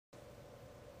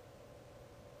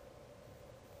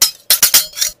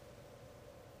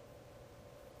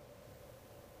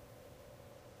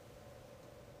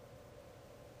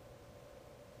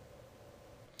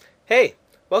Hey,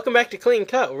 welcome back to Clean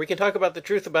Cut, where we can talk about the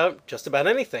truth about just about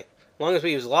anything, as long as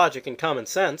we use logic and common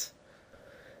sense.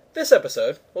 This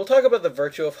episode, we'll talk about the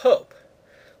virtue of hope.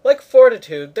 Like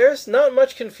fortitude, there's not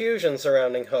much confusion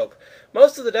surrounding hope.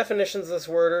 Most of the definitions of this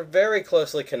word are very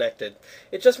closely connected.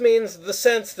 It just means the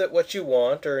sense that what you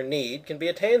want or need can be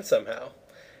attained somehow.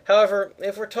 However,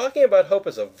 if we're talking about hope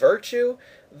as a virtue,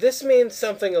 this means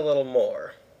something a little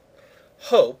more.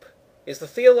 Hope is the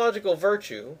theological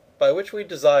virtue by which we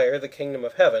desire the kingdom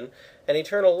of heaven and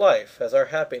eternal life as our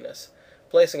happiness,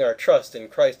 placing our trust in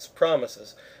Christ's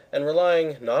promises, and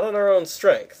relying not on our own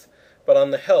strength, but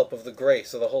on the help of the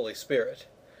grace of the Holy Spirit.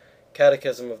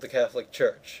 Catechism of the Catholic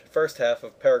Church, first half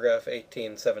of paragraph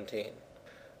 1817.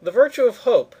 The virtue of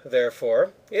hope,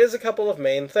 therefore, is a couple of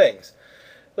main things: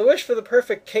 the wish for the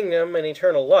perfect kingdom and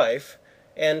eternal life,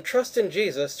 and trust in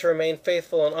Jesus to remain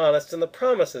faithful and honest in the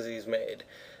promises he's made.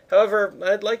 However,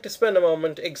 I'd like to spend a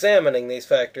moment examining these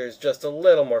factors just a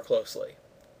little more closely.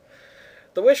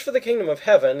 The wish for the kingdom of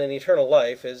heaven and eternal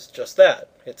life is just that.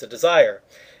 It's a desire.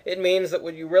 It means that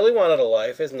what you really want out of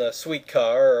life isn't a sweet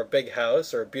car or a big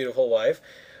house or a beautiful wife.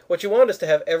 What you want is to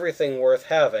have everything worth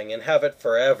having, and have it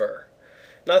forever.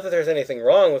 Not that there's anything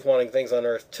wrong with wanting things on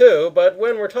earth too, but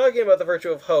when we're talking about the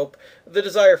virtue of hope, the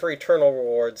desire for eternal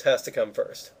rewards has to come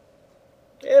first.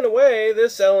 In a way,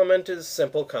 this element is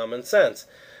simple common sense.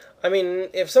 I mean,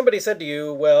 if somebody said to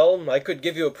you, well, I could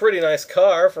give you a pretty nice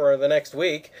car for the next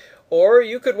week, or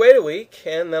you could wait a week,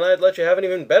 and then I'd let you have an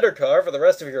even better car for the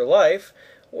rest of your life,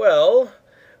 well,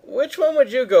 which one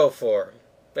would you go for?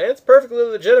 It's perfectly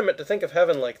legitimate to think of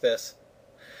heaven like this.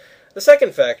 The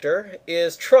second factor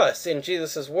is trust in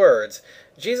Jesus' words.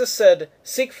 Jesus said,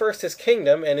 "Seek first his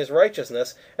kingdom and his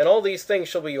righteousness, and all these things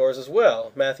shall be yours as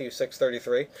well," Matthew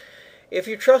 6:33. If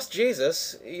you trust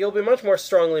Jesus, you'll be much more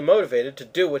strongly motivated to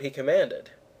do what he commanded.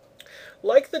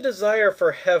 Like the desire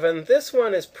for heaven, this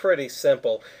one is pretty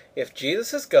simple. If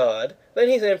Jesus is God, then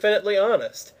he's infinitely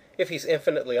honest. If he's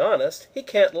infinitely honest, he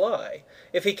can't lie.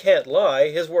 If he can't lie,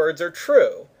 his words are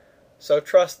true. So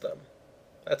trust them.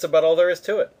 That's about all there is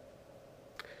to it.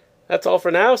 That's all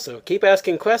for now, so keep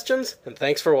asking questions, and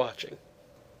thanks for watching.